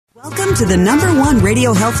to the #1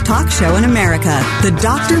 radio health talk show in America, the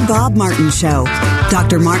Dr. Bob Martin Show.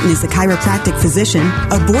 Dr. Martin is a chiropractic physician,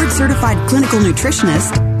 a board-certified clinical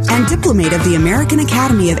nutritionist, and diplomate of the American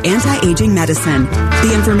Academy of Anti-Aging Medicine.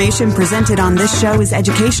 The information presented on this show is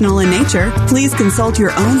educational in nature. Please consult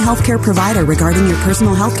your own healthcare provider regarding your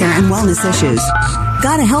personal healthcare and wellness issues.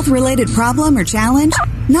 Got a health-related problem or challenge?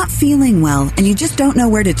 Not feeling well and you just don't know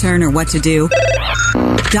where to turn or what to do?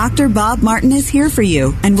 Dr. Bob Martin is here for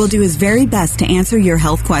you and will do his very best to answer your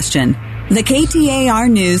health question. The KTAR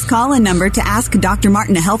News call-in number to ask Dr.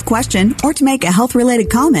 Martin a health question or to make a health-related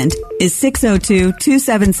comment is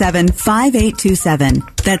 602-277-5827.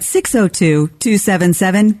 That's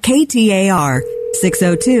 602-277-KTAR.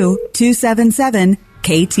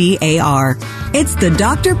 602-277-KTAR. It's the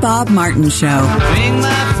Dr. Bob Martin Show. Ring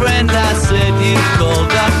my friend, I said you called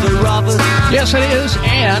Dr. Roberts. Yes, it is,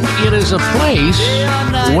 and it is a place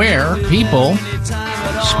where people,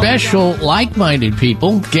 special, like-minded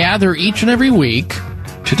people, gather each and every week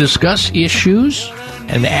to discuss issues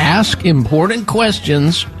and ask important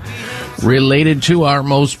questions related to our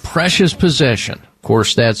most precious possession. Of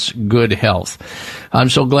course, that's good health. I'm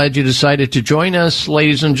so glad you decided to join us,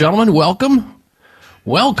 ladies and gentlemen. Welcome.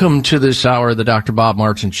 Welcome to this hour of the Dr. Bob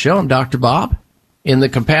Martin Show. I'm Dr. Bob. In the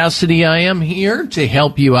capacity I am here to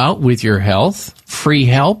help you out with your health. Free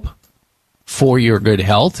help for your good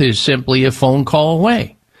health is simply a phone call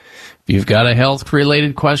away. If you've got a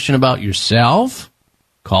health-related question about yourself,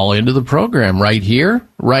 call into the program right here,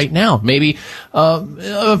 right now. Maybe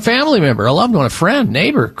a family member, a loved one, a friend,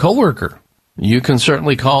 neighbor, coworker. You can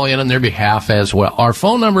certainly call in on their behalf as well. Our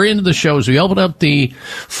phone number into the show is we open up the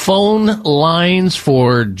phone lines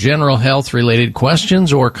for general health-related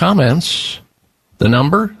questions or comments. The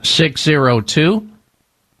number,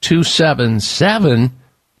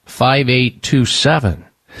 602-277-5827.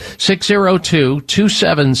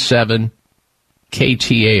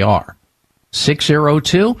 602-277-KTAR.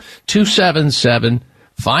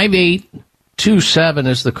 602-277-5827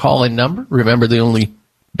 is the call-in number. Remember, the only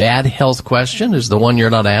bad health question is the one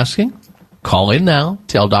you're not asking. Call in now.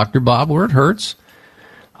 Tell Dr. Bob where it hurts.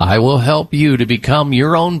 I will help you to become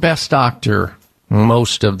your own best doctor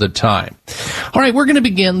most of the time. All right, we're going to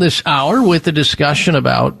begin this hour with a discussion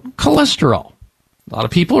about cholesterol. A lot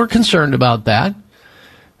of people are concerned about that.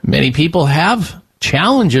 Many people have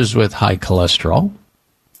challenges with high cholesterol.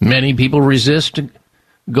 Many people resist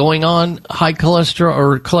going on high cholesterol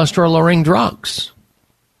or cholesterol-lowering drugs.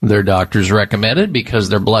 Their doctors recommend it because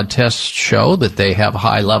their blood tests show that they have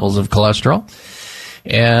high levels of cholesterol.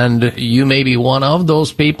 And you may be one of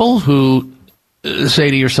those people who say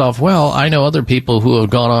to yourself, well, I know other people who have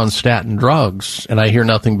gone on statin drugs, and I hear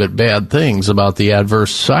nothing but bad things about the adverse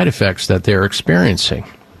side effects that they're experiencing.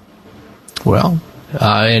 Well,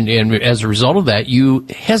 and as a result of that, you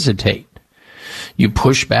hesitate. You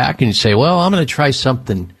push back and you say, well, I'm going to try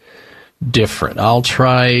something different. I'll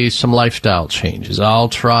try some lifestyle changes. I'll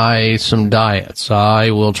try some diets.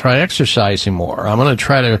 I will try exercising more. I'm going to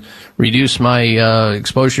try to reduce my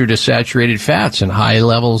exposure to saturated fats and high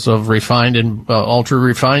levels of refined and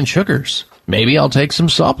ultra-refined sugars. Maybe I'll take some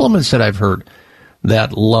supplements that I've heard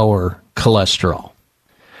that lower cholesterol.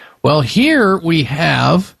 Well, here we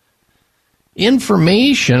have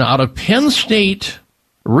information out of Penn State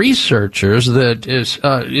researchers that is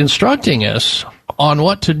instructing us on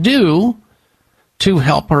what to do to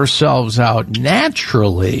help ourselves out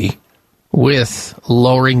naturally with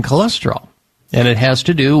lowering cholesterol. And it has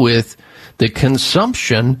to do with the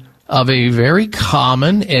consumption of a very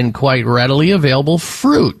common and quite readily available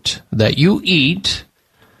fruit that you eat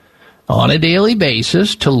on a daily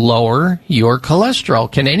basis to lower your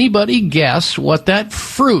cholesterol. Can anybody guess what that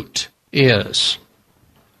fruit is?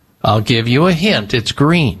 I'll give you a hint. It's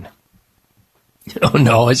green. Oh,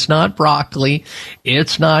 no, it's not broccoli.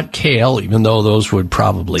 It's not kale, even though those would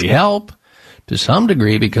probably help to some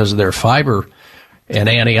degree because of their fiber and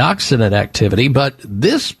antioxidant activity. But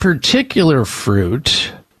this particular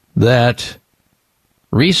fruit that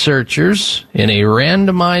researchers in a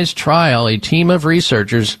randomized trial, a team of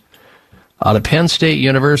researchers out of Penn State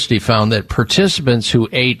University found that participants who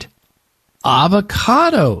ate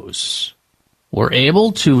avocados were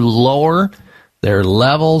able to lower their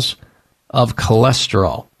levels of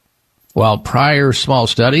cholesterol, while prior small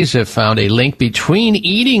studies have found a link between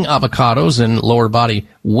eating avocados and lower body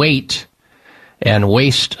weight and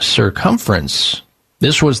waist circumference.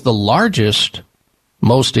 This was the largest,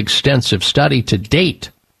 most extensive study to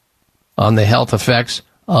date on the health effects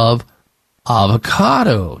of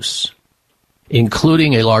avocados,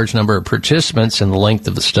 including a large number of participants and the length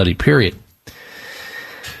of the study period.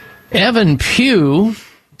 Evan Pugh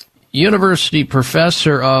university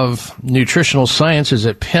professor of nutritional sciences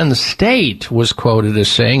at Penn State was quoted as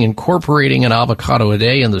saying incorporating an avocado a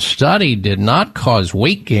day in the study did not cause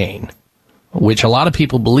weight gain, which a lot of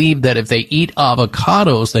people believe that if they eat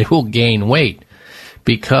avocados, they will gain weight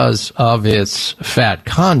because of its fat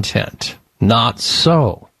content. Not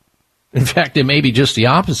so. In fact, it may be just the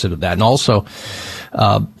opposite of that. And also,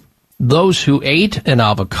 those who ate an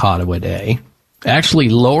avocado a day actually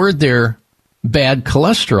lowered their bad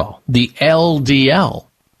cholesterol, the LDL.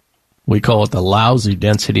 We call it the lousy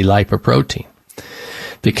density lipoprotein,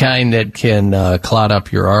 the kind that can clot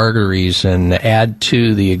up your arteries and add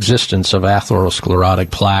to the existence of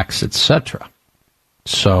atherosclerotic plaques, etc.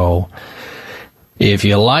 So, if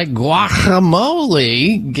you like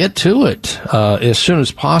guacamole, get to it as soon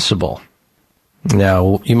as possible.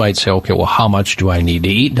 Now, you might say, okay, well, how much do I need to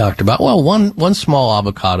eat, Dr. Bob? Well, one small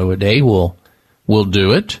avocado a day will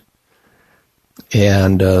do it.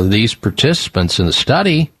 And these participants in the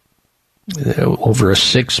study, over a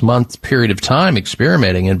 6-month period of time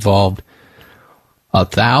experimenting, involved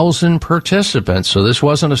 1,000 participants. So this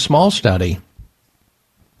wasn't a small study.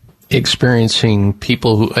 Experiencing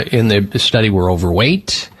people who in the study were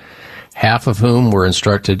overweight, half of whom were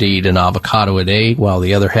instructed to eat an avocado a day, while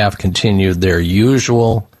the other half continued their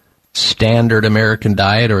usual standard American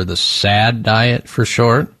diet, or the SAD diet for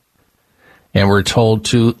short, and were told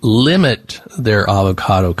to limit their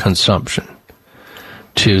avocado consumption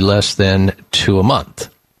to less than 2 a month.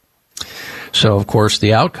 So, of course,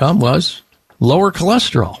 the outcome was lower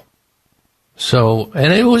cholesterol. So,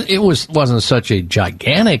 and it wasn't such a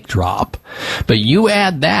gigantic drop, but you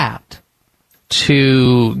add that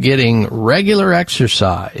to getting regular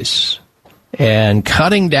exercise and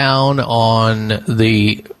cutting down on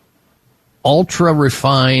the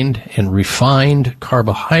ultra-refined and refined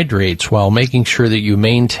carbohydrates while making sure that you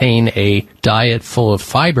maintain a diet full of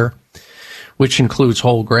fiber, which includes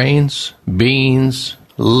whole grains, beans,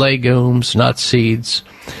 legumes, nuts, seeds,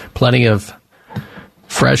 plenty of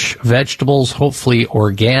fresh vegetables, hopefully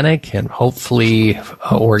organic, and hopefully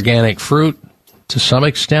organic fruit to some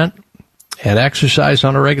extent, and exercise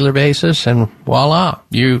on a regular basis, and voila,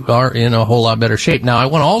 you are in a whole lot better shape. Now, I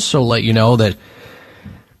want to also let you know that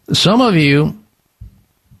some of you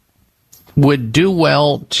would do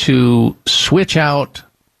well to switch out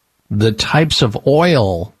the types of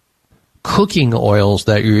oil, cooking oils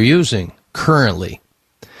that you're using currently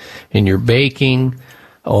in your baking,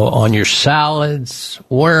 on your salads,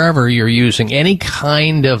 wherever you're using any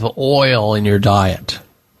kind of oil in your diet.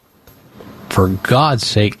 For God's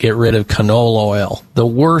sake, get rid of canola oil, the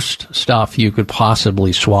worst stuff you could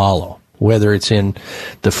possibly swallow, whether it's in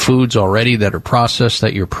the foods already that are processed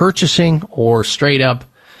that you're purchasing or straight up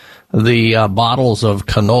the bottles of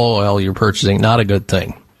canola oil you're purchasing. Not a good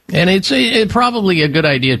thing. And it's probably a good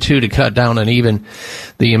idea, too, to cut down on even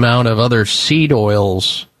the amount of other seed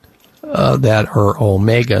oils that are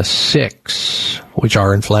omega-6, which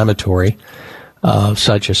are inflammatory,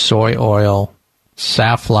 such as soy oil,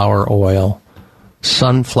 safflower oil,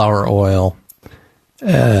 sunflower oil,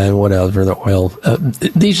 and whatever the oil.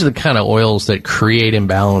 These are the kind of oils that create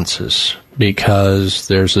imbalances because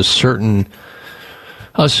there's a certain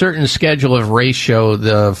schedule of ratio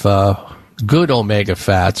of good omega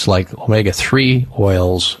fats, like omega-3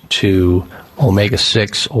 oils, to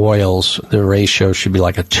omega-6 oils. The ratio should be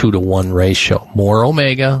like a 2-to-1 ratio. More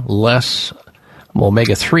omega, less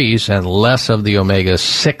omega-3s, and less of the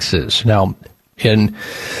omega-6s. Now, in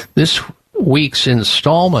this week's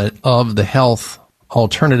installment of the Health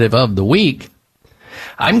Alternative of the Week,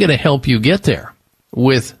 I'm going to help you get there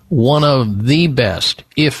with one of the best,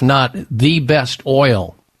 if not the best,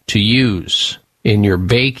 oil to use in your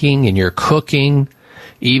baking, in your cooking,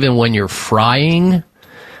 even when you're frying,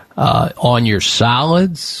 on your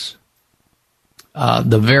salads,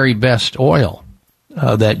 the very best oil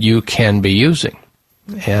that you can be using.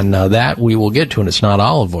 And that we will get to, and it's not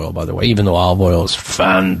olive oil, by the way, even though olive oil is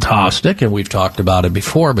fantastic, and we've talked about it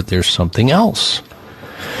before, but there's something else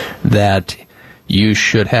that you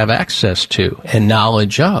should have access to and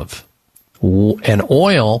knowledge of. An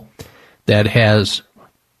oil that has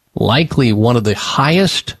likely one of the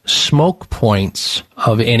highest smoke points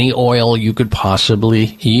of any oil you could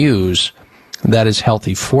possibly use that is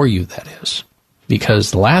healthy for you, that is.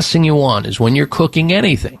 Because the last thing you want is when you're cooking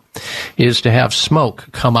anything is to have smoke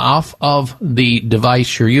come off of the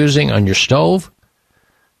device you're using on your stove.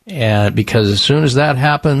 And because as soon as that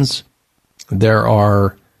happens, there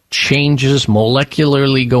are changes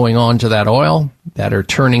molecularly going on to that oil that are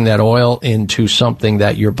turning that oil into something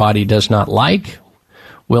that your body does not like,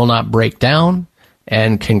 will not break down,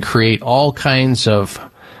 and can create all kinds of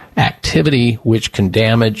activity which can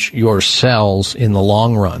damage your cells in the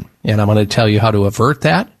long run. And I'm going to tell you how to avert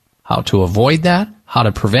that, how to avoid that, how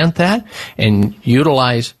to prevent that, and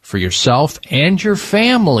utilize for yourself and your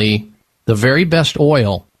family the very best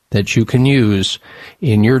oil that you can use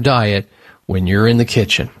in your diet when you're in the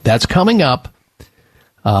kitchen. That's coming up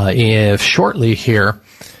shortly here,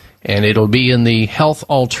 and it'll be in the Health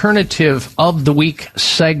Alternative of the Week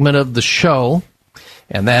segment of the show.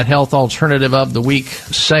 And that Health Alternative of the Week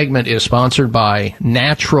segment is sponsored by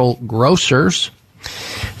Natural Grocers.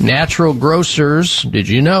 Natural Grocers, did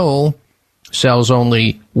you know, sells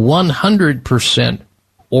only 100%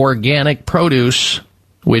 organic produce,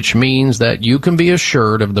 which means that you can be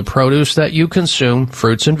assured of the produce that you consume,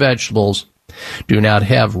 fruits and vegetables, do not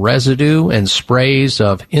have residue and sprays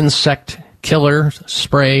of insect killer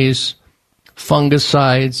sprays,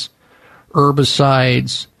 fungicides,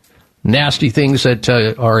 herbicides, nasty things that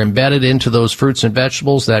are embedded into those fruits and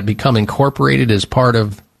vegetables that become incorporated as part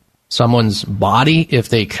of someone's body if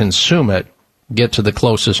they consume it. Get to the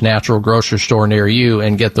closest Natural Grocery store near you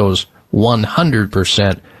and get those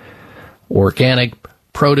 100% organic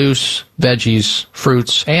produce, veggies,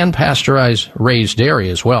 fruits, and pasteurized raised dairy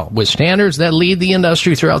as well, with standards that lead the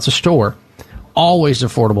industry throughout the store. Always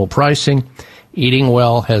affordable pricing. Eating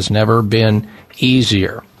well has never been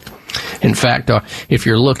easier. In fact, if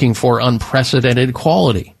you're looking for unprecedented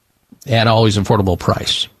quality and always affordable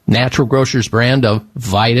price, Natural Grocers brand of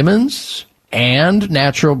vitamins and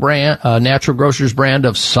Natural Grocers brand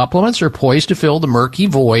of supplements are poised to fill the murky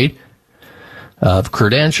void of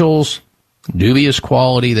credentials, dubious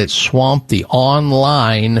quality that swamp the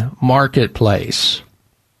online marketplace.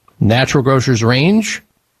 Natural Grocers range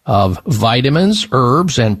of vitamins,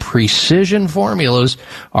 herbs, and precision formulas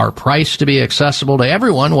are priced to be accessible to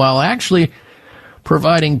everyone while actually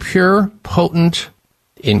providing pure, potent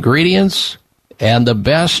ingredients and the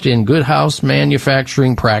best in good house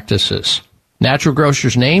manufacturing practices. Natural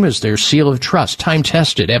Grocers' name is their seal of trust,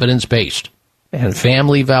 time-tested, evidence-based, and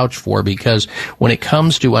family vouched for, because when it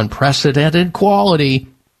comes to unprecedented quality,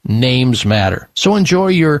 names matter. So enjoy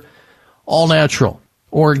your all-natural,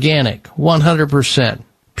 organic, 100%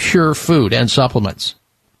 pure food and supplements.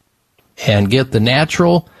 And get the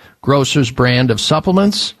Natural Grocers brand of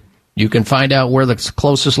supplements. You can find out where the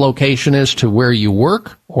closest location is to where you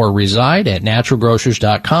work or reside at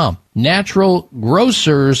naturalgrocers.com.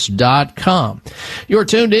 Naturalgrocers.com. You're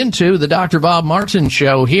tuned into the Dr. Bob Martin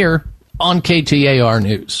Show here on KTAR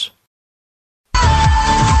News.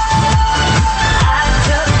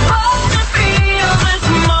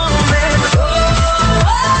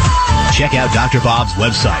 Check out Dr. Bob's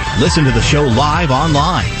website. Listen to the show live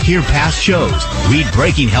online. Hear past shows. Read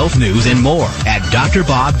breaking health news and more at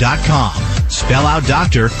drbob.com. Spell out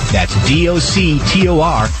doctor. That's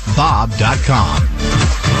DOCTOR Bob.com.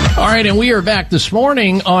 All right, and we are back this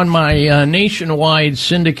morning on my nationwide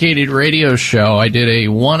syndicated radio show. I did a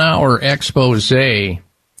 1-hour expose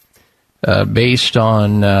based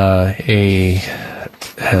on a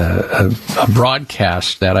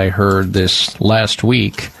broadcast that I heard this last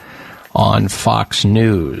week on Fox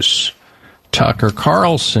News, Tucker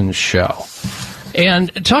Carlson's show.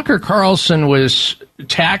 And Tucker Carlson was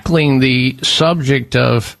tackling the subject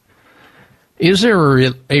of, is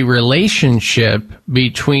there a relationship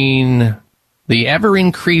between the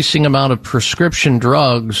ever-increasing amount of prescription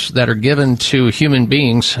drugs that are given to human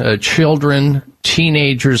beings, children,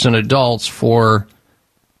 teenagers, and adults for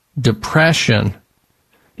depression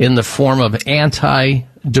in the form of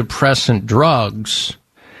antidepressant drugs,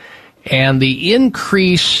 and the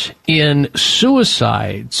increase in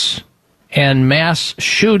suicides and mass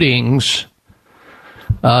shootings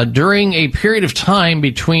during a period of time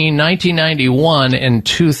between 1991 and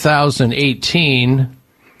 2018,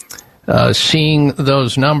 seeing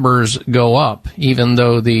those numbers go up. Even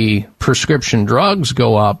though the prescription drugs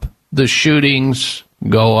go up, the shootings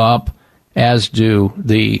go up, as do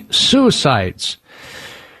the suicides.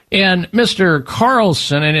 And Mr.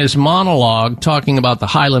 Carlson, in his monologue, talking about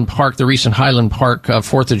the recent Highland Park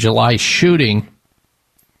 4th of July shooting,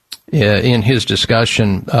 in his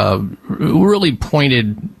discussion, really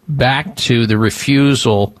pointed back to the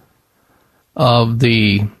refusal of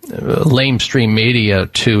the lamestream media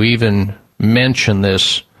to even mention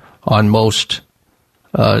this on most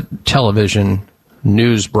television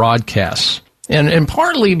news broadcasts. And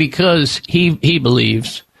partly because he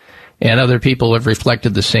believes, and other people have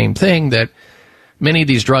reflected the same thing, that many of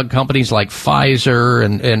these drug companies like Pfizer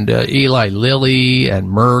and Eli Lilly and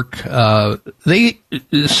Merck, they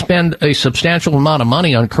spend a substantial amount of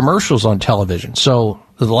money on commercials on television. So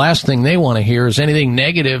the last thing they want to hear is anything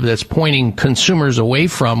negative that's pointing consumers away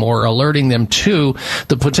from or alerting them to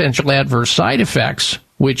the potential adverse side effects,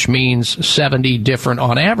 which means 70 different,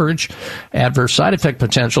 on average, adverse side effect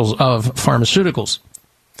potentials of pharmaceuticals,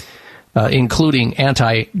 including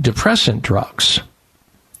antidepressant drugs.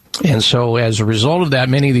 And so as a result of that,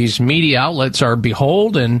 many of these media outlets are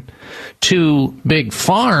beholden to big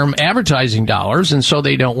farm advertising dollars, and so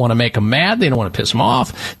they don't want to make them mad. They don't want to piss them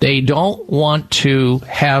off. They don't want to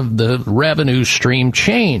have the revenue stream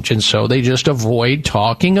change, and so they just avoid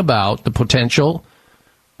talking about the potential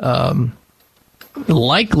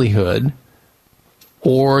likelihood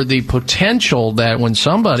or the potential that when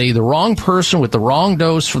somebody, the wrong person with the wrong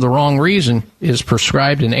dose for the wrong reason, is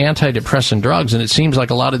prescribed an antidepressant drugs. And it seems like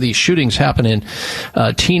a lot of these shootings happen in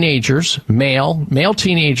teenagers, male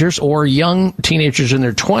teenagers, or young teenagers in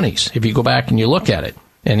their 20s, if you go back and you look at it.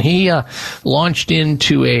 And he launched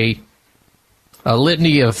into a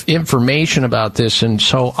litany of information about this, and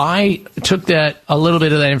so I took a little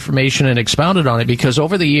bit of that information and expounded on it, because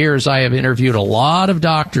over the years I have interviewed a lot of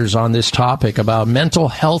doctors on this topic about mental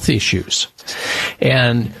health issues.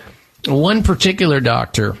 And one particular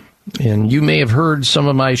doctor, and you may have heard some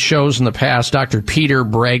of my shows in the past, Dr. Peter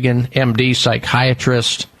Breggin, MD,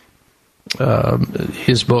 psychiatrist,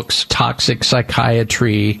 his books, Toxic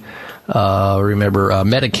Psychiatry,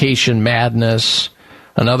 Medication Madness,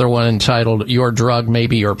 another one entitled Your Drug May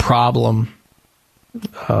Be Your Problem.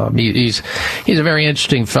 He's a very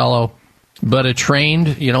interesting fellow, but a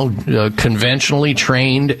trained, conventionally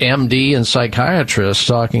trained MD and psychiatrist,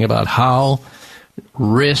 talking about how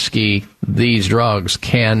risky these drugs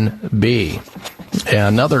can be.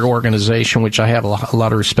 Another organization which I have a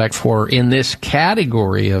lot of respect for in this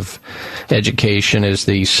category of education is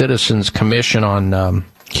the Citizens Commission on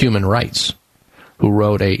Human Rights, who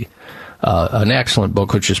wrote an excellent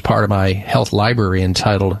book, which is part of my health library,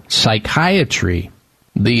 entitled Psychiatry,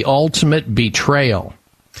 The Ultimate Betrayal.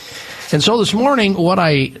 And so this morning, what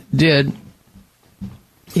I did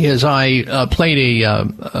is I played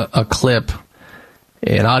a clip,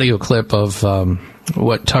 an audio clip of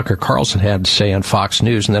what Tucker Carlson had to say on Fox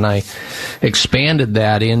News, and then I expanded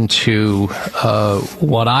that into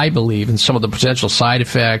what I believe in some of the potential side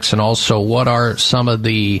effects, and also what are some of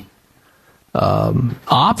the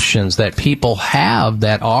options that people have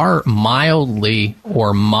that are mildly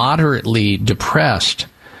or moderately depressed,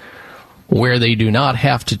 where they do not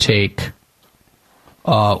have to take,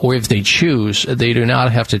 or if they choose, they do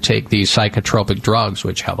not have to take these psychotropic drugs,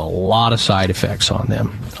 which have a lot of side effects on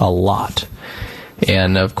them, a lot.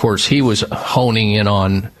 And of course, he was honing in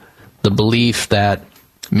on the belief that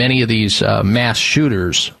many of these mass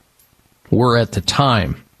shooters were at the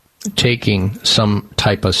time taking some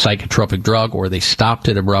type of psychotropic drug, or they stopped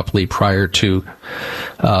it abruptly prior to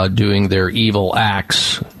doing their evil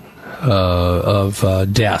acts of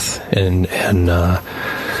death.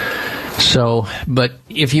 So, but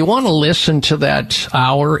if you want to listen to that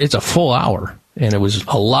hour, it's a full hour, and it was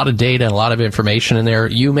a lot of data and a lot of information in there.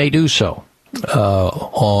 You may do so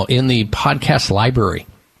in the podcast library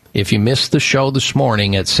if you missed the show this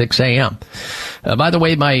morning at 6 a.m. By the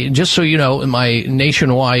way, just so you know, my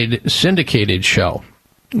nationwide syndicated show,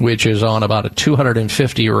 which is on about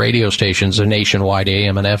 250 radio stations, nationwide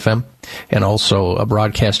AM and FM, and also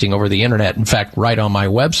broadcasting over the internet. In fact, right on my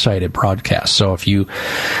website it broadcasts. So if you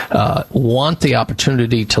want the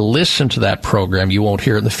opportunity to listen to that program, you won't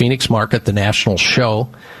hear it in the Phoenix market, the national show.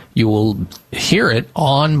 You will hear it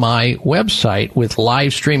on my website with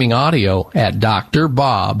live streaming audio at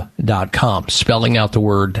drbob.com. Spelling out the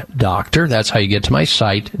word doctor. That's how you get to my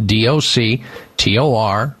site,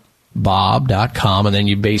 DOCTOR, bob.com, and then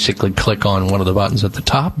you basically click on one of the buttons at the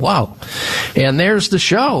top. Wow. And there's the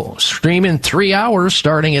show, streaming 3 hours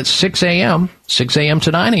starting at 6 a.m.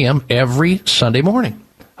 to 9 a.m. every Sunday morning.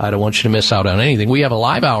 I don't want you to miss out on anything. We have a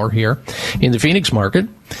live hour here in the Phoenix market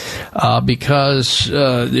because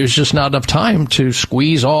there's just not enough time to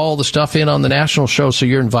squeeze all the stuff in on the national show, so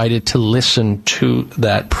you're invited to listen to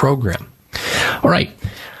that program. All right.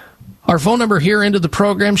 Our phone number here into the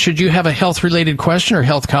program, should you have a health-related question or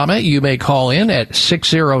health comment, you may call in at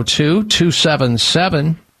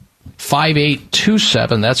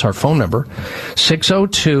 602-277-5827. That's our phone number,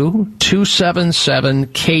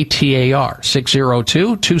 602-277-KTAR,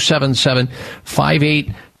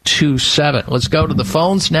 602-277-5827. Let's go to the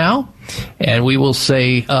phones now, and we will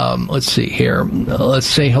say, let's see here. Let's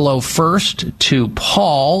say hello first to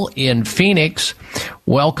Paul in Phoenix.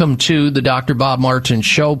 Welcome to the Dr. Bob Martin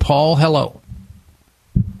Show. Paul, hello.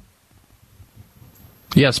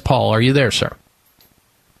 Yes, Paul, are you there, sir?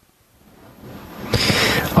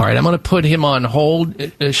 All right, I'm going to put him on hold,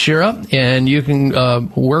 Shira, and you can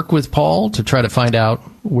work with Paul to try to find out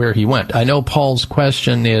where he went. I know Paul's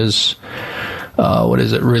question is,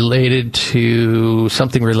 related to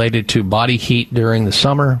body heat during the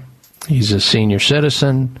summer. He's a senior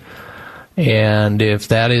citizen, and if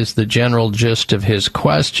that is the general gist of his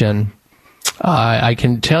question, I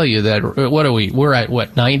can tell you that, we're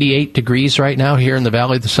at 98 degrees right now here in the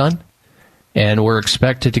Valley of the Sun? And we're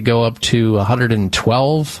expected to go up to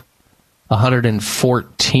 112,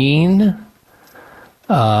 114.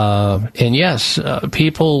 And yes,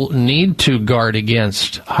 people need to guard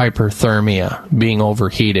against hyperthermia, being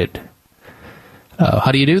overheated.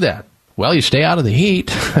 How do you do that? Well, you stay out of the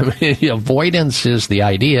heat. Avoidance is the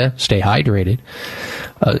idea. Stay hydrated.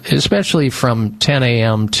 Especially from 10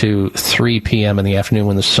 a.m. to 3 p.m. in the afternoon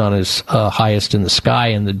when the sun is highest in the sky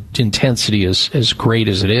and the intensity is as great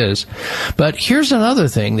as it is. But here's another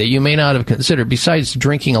thing that you may not have considered. Besides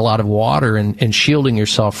drinking a lot of water and shielding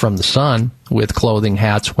yourself from the sun with clothing,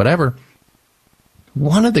 hats, whatever,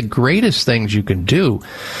 one of the greatest things you can do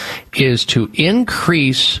is to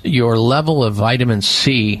increase your level of vitamin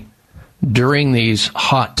C during these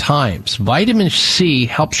hot times. Vitamin C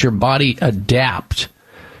helps your body adapt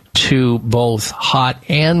to both hot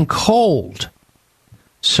and cold.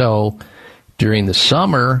 So during the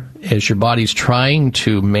summer, as your body's trying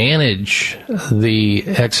to manage the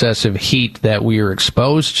excessive heat that we are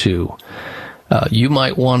exposed to, you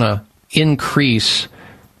might want to increase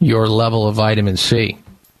your level of vitamin C.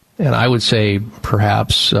 And I would say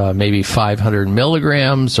perhaps maybe 500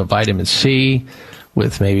 milligrams of vitamin C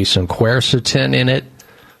with maybe some quercetin in it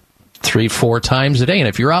 3-4 times a day. And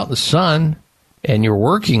if you're out in the sun and you're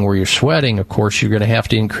working where you're sweating, of course, you're going to have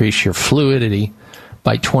to increase your fluidity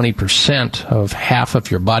by 20% of half of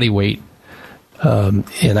your body weight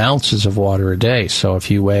in ounces of water a day. So if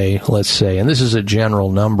you weigh, let's say, and this is a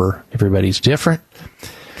general number, everybody's different.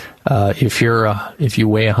 If you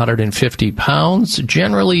weigh 150 pounds,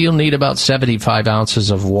 generally you'll need about 75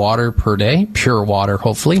 ounces of water per day, pure water,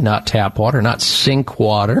 hopefully, not tap water, not sink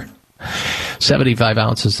water. 75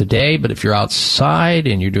 ounces a day, but if you're outside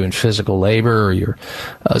and you're doing physical labor or you're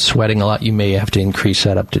sweating a lot, you may have to increase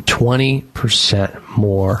that up to 20%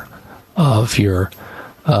 more of your,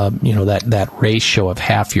 that ratio of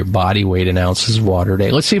half your body weight in ounces of water a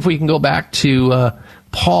day. Let's see if we can go back to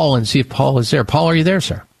Paul and see if Paul is there. Paul, are you there,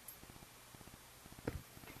 sir?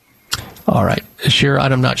 All right. Sure,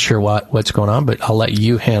 I'm not sure what's going on, but I'll let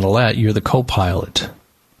you handle that. You're the co-pilot.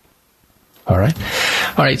 All right.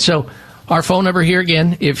 So our phone number here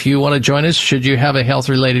again, if you want to join us, should you have a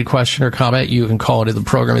health-related question or comment, you can call into the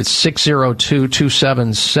program. It's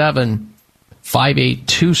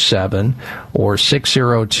 602-277-5827 or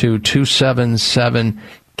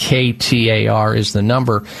 602-277-KTAR is the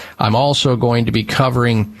number. I'm also going to be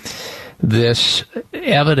covering this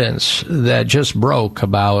evidence that just broke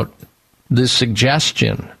about the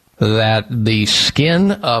suggestion that the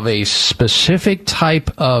skin of a specific type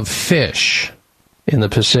of fish in the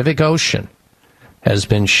Pacific Ocean has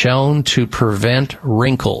been shown to prevent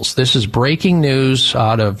wrinkles. This is breaking news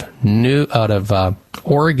out of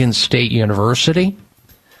Oregon State University.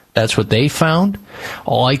 That's what they found.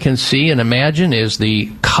 All I can see and imagine is the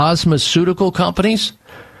cosmeceutical companies,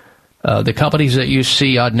 the companies that you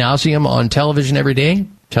see ad nauseum on television every day,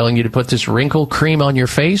 telling you to put this wrinkle cream on your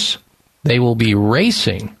face. They will be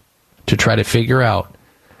racing to try to figure out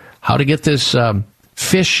how to get this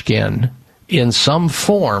fish skin in some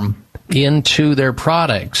form into their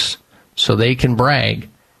products so they can brag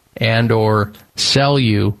and or sell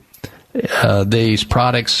you these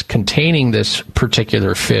products containing this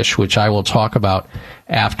particular fish, which I will talk about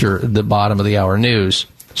after the bottom of the hour news,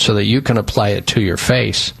 so that you can apply it to your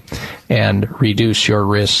face and reduce your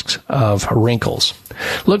risks of wrinkles.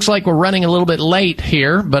 Looks like we're running a little bit late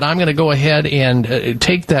here, but I'm going to go ahead and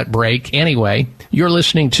take that break anyway. You're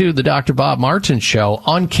listening to the Dr. Bob Martin Show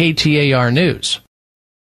on KTAR News.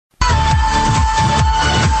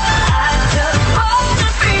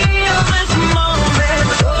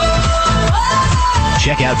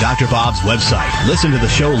 Check out Dr. Bob's website. Listen to the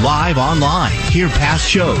show live online. Hear past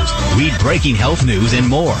shows. Read breaking health news and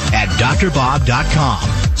more at drbob.com.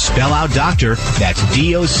 Spell out doctor, that's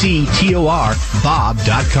DOCTOR,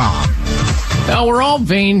 Bob.com. Now, we're all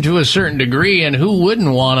vain to a certain degree, and who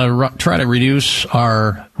wouldn't want to try to reduce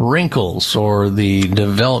our wrinkles or the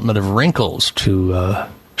development of wrinkles to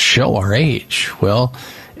show our age? Well,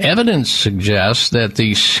 evidence suggests that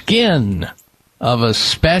the skin of a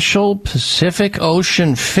special Pacific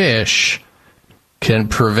Ocean fish can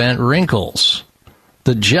prevent wrinkles.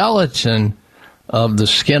 The gelatin of the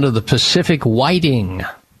skin of the Pacific whiting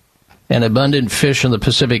and abundant fish on the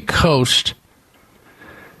Pacific coast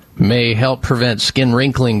may help prevent skin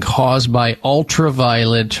wrinkling caused by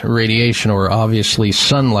ultraviolet radiation, or obviously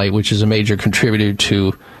sunlight, which is a major contributor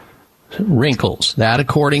to wrinkles. That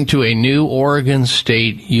according to a new Oregon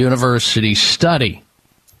State University study.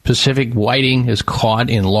 Pacific whiting is caught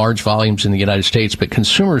in large volumes in the United States, but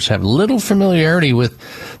consumers have little familiarity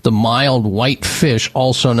with the mild white fish,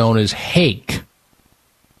 also known as hake.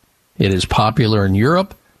 It is popular in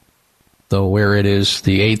Europe, though where it is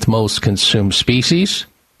the 8th most consumed species.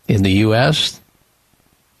 In the U.S.,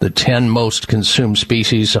 the 10 most consumed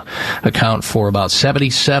species account for about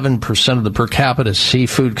 77% of the per capita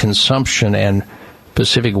seafood consumption, and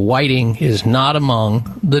Pacific whiting is not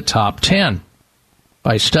among the top 10.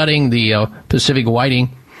 By studying the Pacific whiting,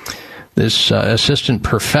 this assistant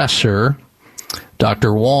professor,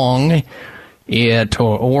 Dr. Wong, at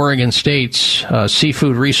Oregon State's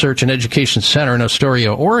Seafood Research and Education Center in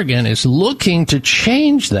Astoria, Oregon, is looking to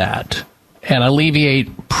change that and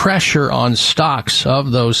alleviate pressure on stocks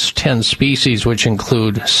of those 10 species, which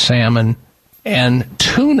include salmon and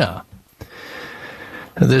tuna.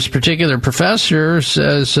 This particular professor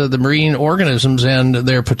says the marine organisms and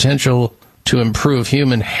their potential to improve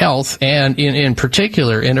human health, and in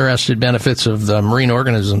particular, interested benefits of the marine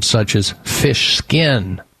organisms such as fish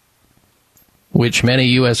skin, which many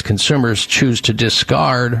U.S. consumers choose to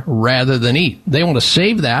discard rather than eat. They want to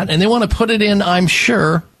save that, and they want to put it in, I'm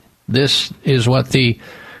sure. This is what the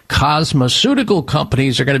cosmeceutical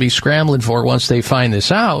companies are going to be scrambling for once they find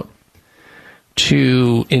this out,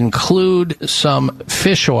 to include some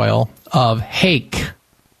fish oil of hake,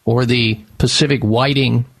 or the Pacific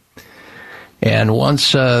whiting. And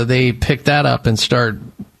once they pick that up and start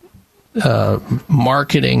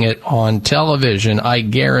marketing it on television, I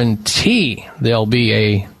guarantee there'll be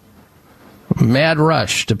a mad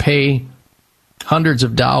rush to pay hundreds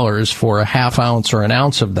of dollars for a half ounce or an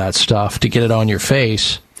ounce of that stuff to get it on your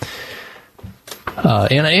face.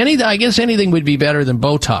 And I guess anything would be better than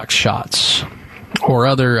Botox shots or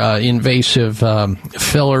other invasive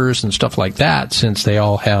fillers and stuff like that, since they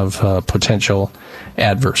all have potential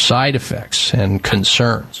adverse side effects and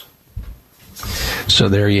concerns. So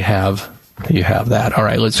there you have that. All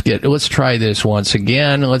right, let's try this once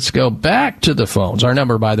again. Let's go back to the phones. Our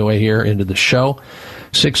number, by the way, here into the show,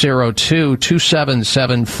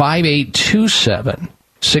 602-277-5827,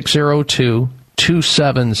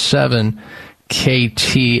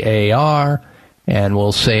 602-277-KTAR, and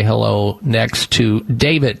we'll say hello next to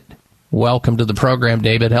David. Welcome to the program,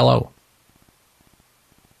 David. Hello.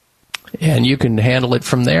 And you can handle it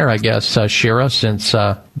from there, I guess, Shira, since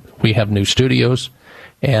we have new studios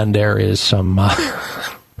and there is some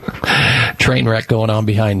train wreck going on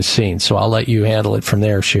behind the scenes. So I'll let you handle it from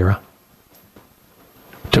there, Shira,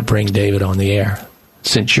 to bring David on the air,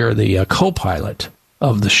 since you're the co-pilot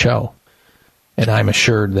of the show. And I'm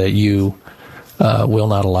assured that you will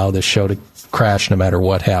not allow this show to crash no matter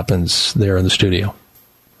what happens there in the studio.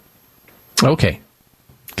 Okay.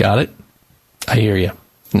 Got it? I hear you.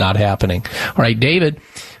 Not happening. All right, David,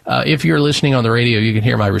 if you're listening on the radio, you can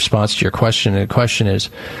hear my response to your question. And the question is,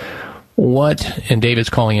 and David's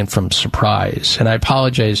calling in from Surprise. And I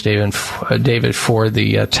apologize, David, for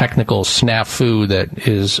the technical snafu that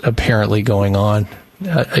is apparently going on.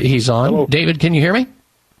 He's on. Hello. David, can you hear me?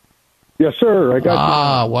 Yes, sir. I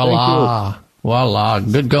got you. Voila. Voila.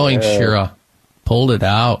 Good going, Shira. Pulled it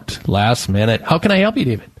out last minute. How can I help you,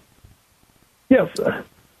 David? Yes.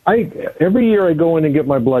 Every year I go in and get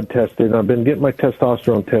my blood tested. I've been getting my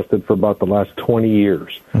testosterone tested for about the last 20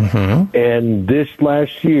 years. Mm-hmm. And this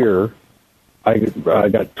last year, I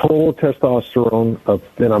got total testosterone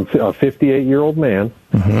and I'm a 58-year-old man.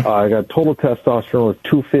 Mm-hmm. I got total testosterone of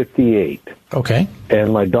 258. Okay.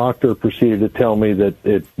 And my doctor proceeded to tell me that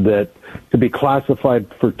to be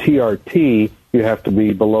classified for TRT, you have to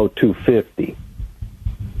be below 250.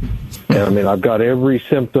 And I mean, I've got every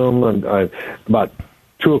symptom, and about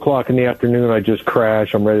 2 o'clock in the afternoon, I just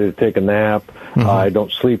crash. I'm ready to take a nap. Mm-hmm. I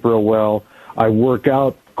don't sleep real well. I work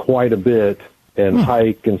out quite a bit and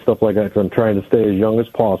hike and stuff like that because I'm trying to stay as young as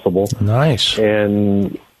possible. Nice.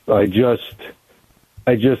 And I just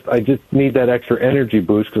need that extra energy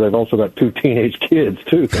boost because I've also got 2 teenage kids,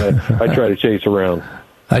 too, that I try to chase around.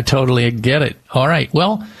 I totally get it. All right.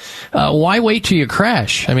 Well, why wait till you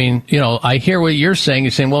crash? I mean, I hear what you're saying.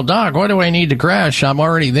 You're saying, well, Doc, why do I need to crash? I'm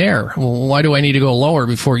already there. Well, why do I need to go lower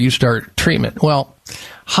before you start treatment? Well,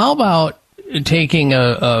 how about taking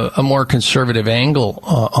a more conservative angle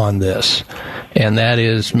on this? And that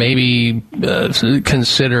is maybe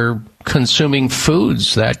consider consuming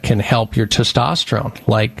foods that can help your testosterone,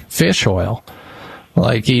 like fish oil,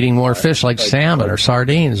 Like eating more fish, like salmon or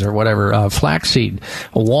sardines or whatever, flaxseed,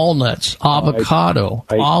 walnuts, avocado,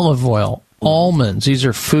 olive oil, almonds. These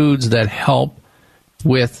are foods that help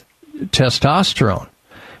with testosterone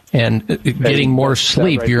and getting more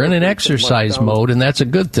sleep. You're in an exercise mode, and that's a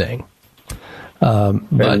good thing. But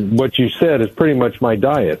and what you said is pretty much my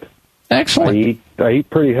diet. Excellent. I eat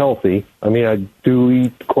pretty healthy. I mean, I do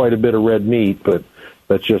eat quite a bit of red meat, but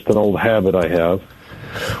that's just an old habit I have.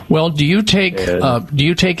 Well, do you take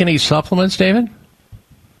any supplements, David?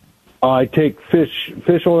 I take fish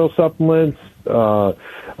oil supplements,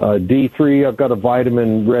 D3. I've got a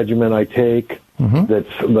vitamin regimen I take. That's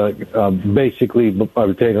basically I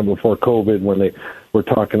was taking it before COVID when they were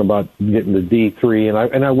talking about getting the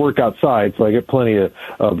D3, and I work outside, so I get plenty of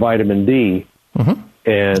vitamin D,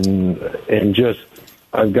 and just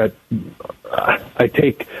I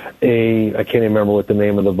take I can't even remember what the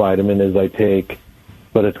name of the vitamin is I take,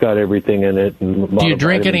 but it's got everything in it. And do you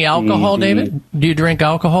drink any alcohol, David? Do you drink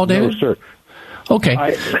alcohol, David? No, sir. Okay.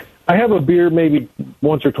 I have a beer maybe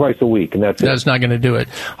once or twice a week, and that's it. That's not going to do it.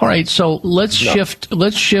 All right, so let's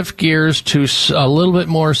shift gears to a little bit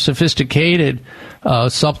more sophisticated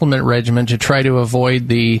supplement regimen to try to avoid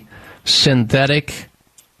the synthetic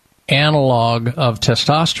analog of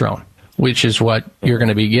testosterone, which is what you're going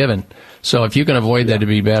to be given. So if you can avoid that, to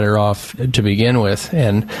be better off to begin with,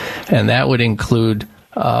 and that would include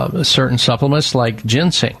certain supplements like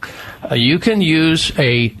ginseng. You can use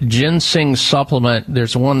a ginseng supplement.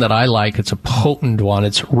 There's one that I like. It's a potent one.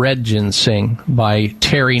 It's red ginseng by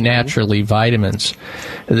Terry Naturally Vitamins.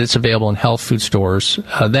 It's available in health food stores.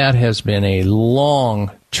 That has been a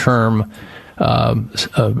long-term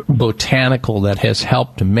botanical that has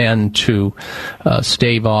helped men to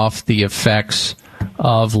stave off the effects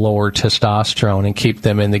of lower testosterone and keep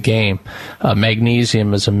them in the game.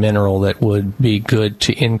 Magnesium is a mineral that would be good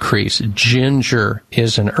to increase. Ginger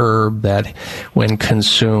is an herb that, when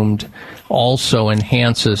consumed, also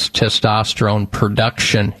enhances testosterone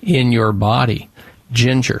production in your body.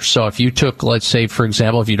 Ginger. So if you took, let's say, for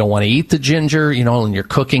example, if you don't want to eat the ginger, and you're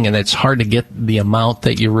cooking and it's hard to get the amount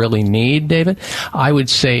that you really need, David, I would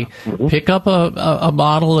say pick up a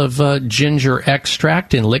bottle of ginger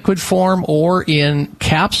extract in liquid form or in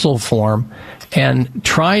capsule form and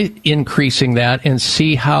try increasing that and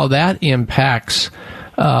see how that impacts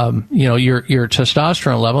your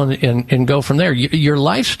testosterone level and go from there. Your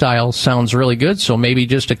lifestyle sounds really good, so maybe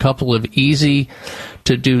just a couple of easy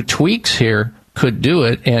to do tweaks here could do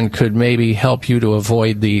it and could maybe help you to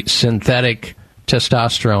avoid the synthetic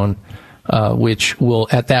testosterone, which will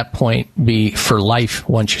at that point be for life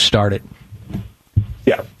once you start it.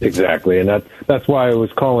 Yeah, exactly. And that's why I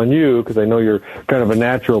was calling you, because I know you're kind of a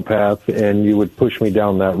naturopath and you would push me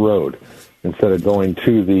down that road instead of going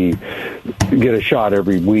to get a shot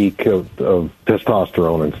every week of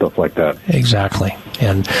testosterone and stuff like that. Exactly.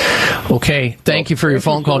 And okay, thank you for your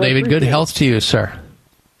phone call, David. Good health to you, sir.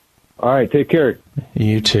 All right, take care.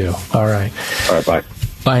 You too. All right. All right, bye.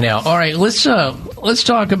 Bye now. All right, let's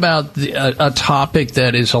talk about a topic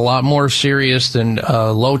that is a lot more serious than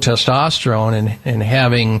low testosterone and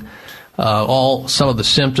having some of the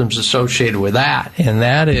symptoms associated with that, and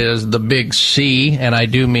that is the big C, and I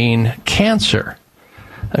do mean cancer.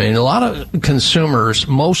 I mean, a lot of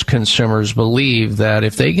most consumers believe that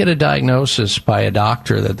if they get a diagnosis by a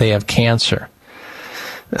doctor that they have cancer,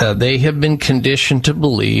 they have been conditioned to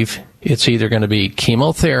believe it's either going to be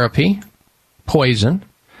chemotherapy, poison,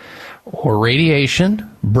 or radiation,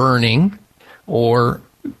 burning, or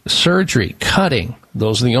surgery, cutting.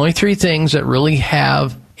 Those are the only three things that really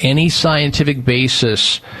have any scientific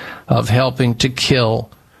basis of helping to kill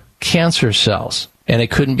cancer cells. And it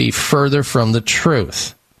couldn't be further from the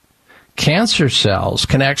truth. Cancer cells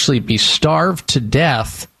can actually be starved to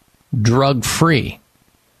death drug-free,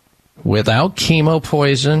 without chemo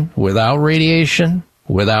poison, without radiation,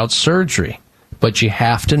 without surgery. But you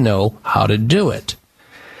have to know how to do it.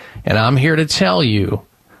 And I'm here to tell you,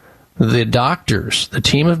 the doctors, the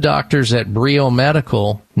team of doctors at Brio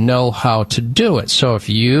Medical know how to do it. So if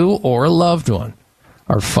you or a loved one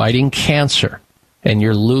are fighting cancer and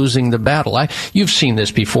you're losing the battle, you've seen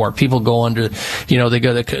this before. People go under, they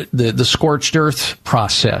go the scorched earth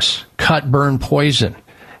process, cut, burn, poison.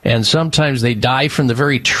 And sometimes they die from the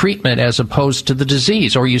very treatment as opposed to the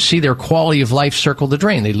disease. Or you see their quality of life circle the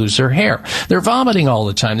drain. They lose their hair. They're vomiting all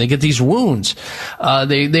the time. They get these wounds.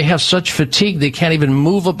 They have such fatigue they can't even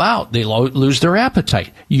move about. They lose their appetite.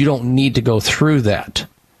 You don't need to go through that.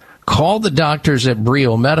 Call the doctors at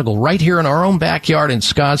Brio Medical right here in our own backyard in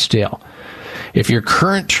Scottsdale. If your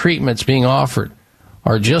current treatments being offered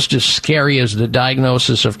are just as scary as the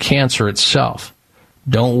diagnosis of cancer itself,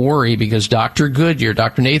 don't worry, because Dr.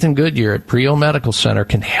 Nathan Goodyear at Brio Medical Center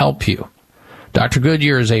can help you. Dr.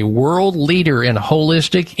 Goodyear is a world leader in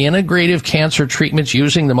holistic, integrative cancer treatments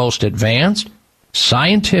using the most advanced,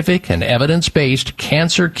 scientific, and evidence-based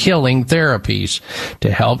cancer-killing therapies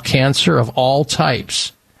to help cancer of all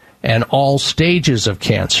types and all stages of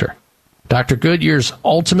cancer. Dr. Goodyear's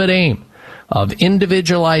ultimate aim of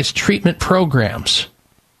individualized treatment programs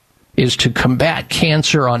is to combat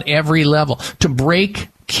cancer on every level, to break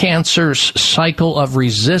cancer's cycle of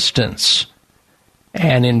resistance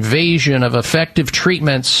and invasion of effective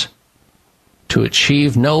treatments to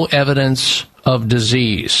achieve no evidence of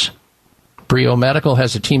disease. Brio Medical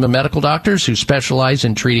has a team of medical doctors who specialize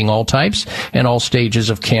in treating all types and all stages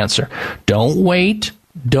of cancer. Don't wait.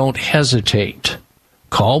 Don't hesitate.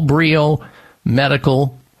 Call Brio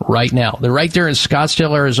Medical right now. They're right there in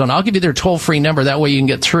Scottsdale, Arizona. I'll give you their toll-free number. That way you can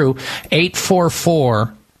get through.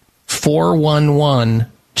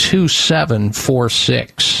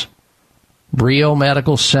 844-411-2746. Brio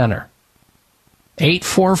Medical Center.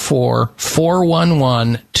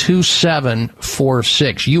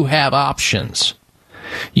 844-411-2746. You have options.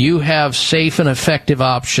 You have safe and effective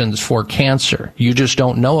options for cancer. You just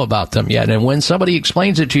don't know about them yet. And when somebody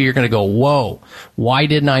explains it to you, you're going to go, whoa, why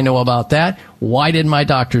didn't I know about that? Why didn't my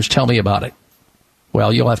doctors tell me about it?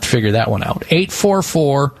 Well, you'll have to figure that one out.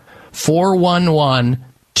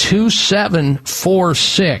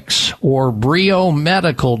 844-411-2746 or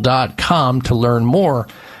briomedical.com to learn more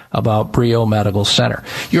about Brio Medical Center.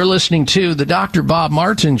 You're listening to the Dr. Bob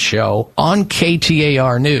Martin Show on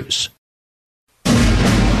KTAR News.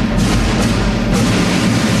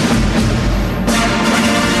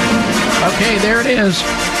 Okay, there it is.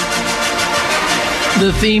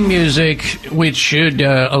 The theme music, which should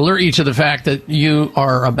alert you to the fact that you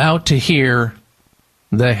are about to hear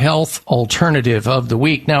the health alternative of the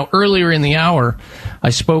week. Now, earlier in the hour, I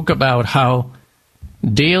spoke about how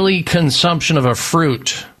daily consumption of a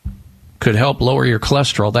fruit could help lower your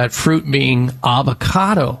cholesterol. That fruit being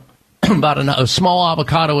avocado. About a small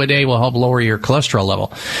avocado a day will help lower your cholesterol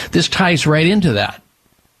level. This ties right into that.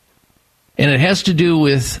 And it has to do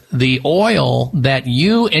with the oil that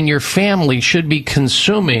you and your family should be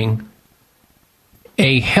consuming,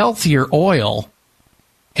 a healthier oil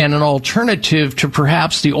and an alternative to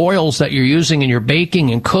perhaps the oils that you're using in your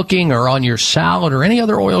baking and cooking or on your salad or any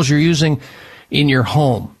other oils you're using in your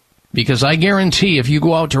home. Because I guarantee if you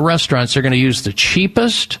go out to restaurants, they're going to use the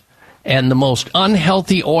cheapest and the most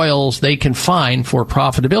unhealthy oils they can find for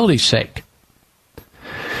profitability's sake.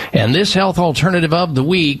 And this health alternative of the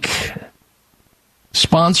week,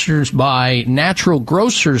 sponsored by Natural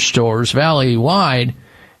Grocer Stores Valley-wide,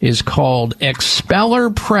 is called Expeller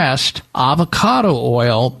Pressed Avocado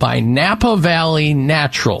Oil by Napa Valley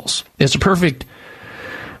Naturals. It's perfect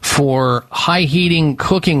for high heating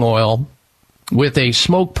cooking oil with a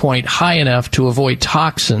smoke point high enough to avoid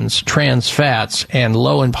toxins, trans fats, and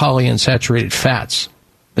low in polyunsaturated fats.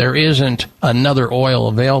 There isn't another oil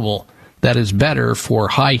available that is better for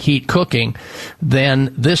high heat cooking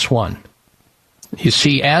than this one. You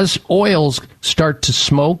see, as oils start to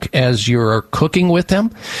smoke as you're cooking with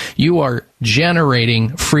them, you are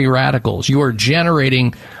generating free radicals. You are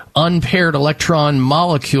generating unpaired electron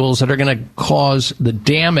molecules that are going to cause the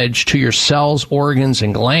damage to your cells, organs,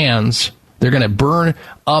 and glands. They're going to burn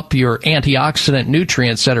up your antioxidant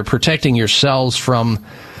nutrients that are protecting your cells from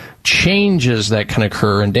changes that can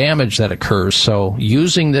occur and damage that occurs. So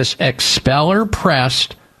using this Expeller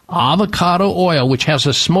Pressed avocado oil, which has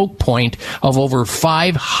a smoke point of over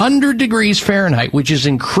 500 degrees Fahrenheit, which is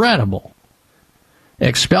incredible.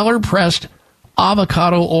 Expeller Pressed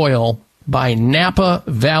avocado oil by Napa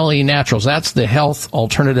Valley Naturals. That's the health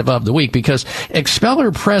alternative of the week, because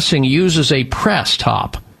expeller pressing uses a press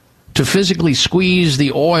top to physically squeeze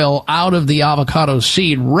the oil out of the avocado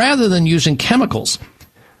seed rather than using chemicals.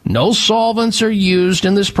 No solvents are used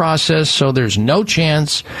in this process, so there's no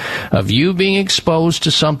chance of you being exposed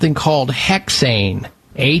to something called hexane,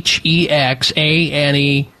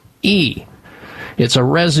 Hexane. It's a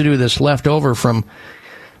residue that's left over from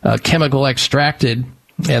chemical extracted,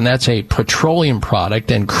 and that's a petroleum product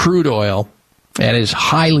and crude oil, and is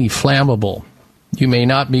highly flammable. You may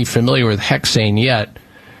not be familiar with hexane yet.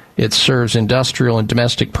 It serves industrial and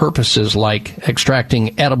domestic purposes like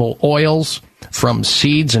extracting edible oils from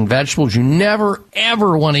seeds and vegetables. You never,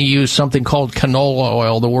 ever want to use something called canola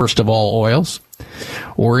oil, the worst of all oils,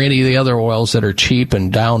 or any of the other oils that are cheap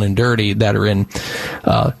and down and dirty that are in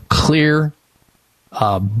clear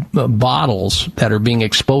bottles that are being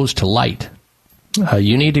exposed to light.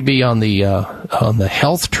 You need to be on the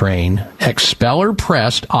health train. Expeller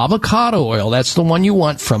pressed avocado oil. That's the one you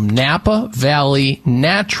want from Napa Valley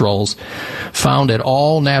Naturals, found at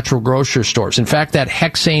all natural grocery stores. In fact, that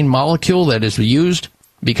hexane molecule that is used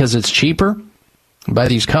because it's cheaper by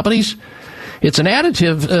these companies, it's an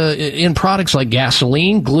additive in products like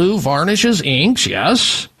gasoline, glue, varnishes, inks,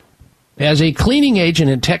 yes, as a cleaning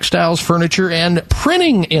agent in textiles, furniture, and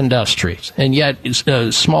printing industries. And yet,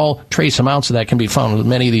 small trace amounts of that can be found with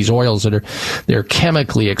many of these oils that they're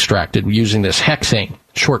chemically extracted using this hexane.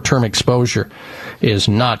 Short-term exposure is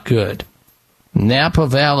not good. Napa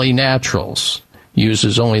Valley Naturals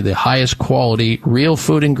uses only the highest quality real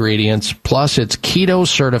food ingredients, plus it's keto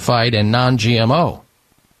certified and non-GMO.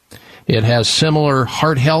 It has similar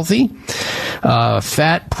heart-healthy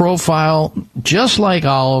fat profile, just like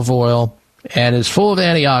olive oil, and is full of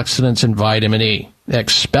antioxidants and vitamin E.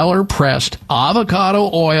 Expeller pressed avocado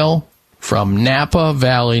oil from Napa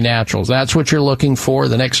Valley Naturals. That's what you're looking for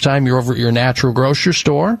the next time you're over at your natural grocery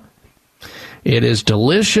store. It is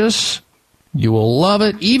delicious. You will love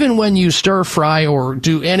it. Even when you stir fry or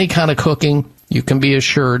do any kind of cooking, you can be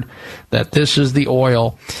assured that this is the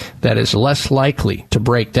oil that is less likely to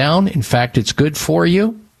break down. In fact, it's good for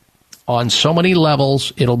you on so many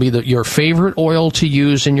levels. It'll be your favorite oil to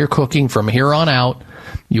use in your cooking from here on out.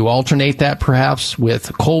 You alternate that perhaps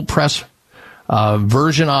with cold press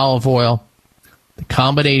virgin olive oil. The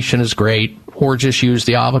combination is great. Or just use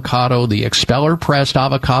the expeller pressed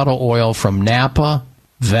avocado oil from Napa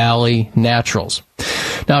Valley Naturals.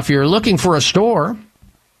 Now, if you're looking for a store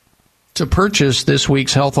to purchase this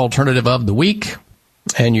week's health alternative of the week,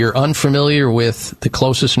 and you're unfamiliar with the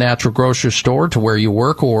closest natural grocery store to where you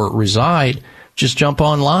work or reside, just jump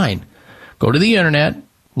online. Go to the internet,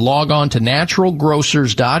 log on to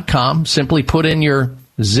naturalgrocers.com, simply put in your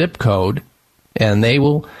zip code, and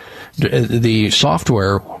the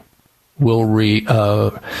software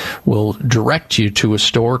will direct you to a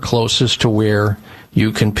store closest to where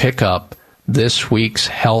you can pick up this week's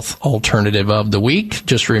health alternative of the week.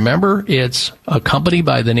 Just remember, it's a company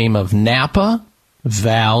by the name of Napa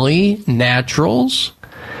Valley Naturals,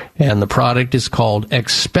 and the product is called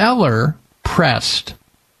Expeller Pressed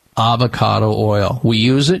Avocado Oil. We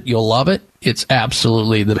use it. You'll love it. It's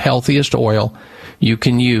absolutely the healthiest oil you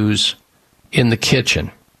can use in the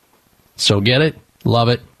kitchen. So get it, love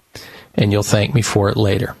it, and you'll thank me for it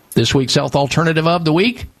later. This week's health alternative of the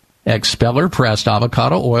week, Expeller Pressed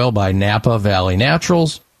Avocado Oil by Napa Valley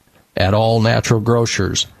Naturals at all natural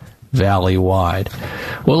grocers valley-wide.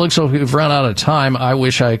 Well, it looks like we've run out of time. I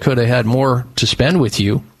wish I could have had more to spend with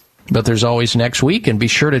you, but there's always next week, and be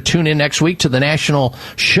sure to tune in next week to the national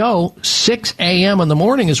show. 6 a.m. in the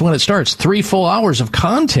morning is when it starts. 3 full hours of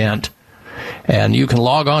content, and you can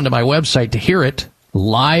log on to my website to hear it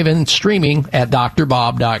live and streaming at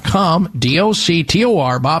drbob.com,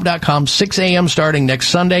 DOCTOR, bob.com, 6 a.m. starting next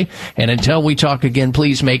Sunday. And until we talk again,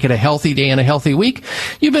 please make it a healthy day and a healthy week.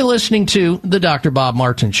 You've been listening to the Dr. Bob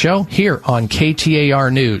Martin Show here on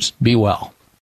KTAR News. Be well.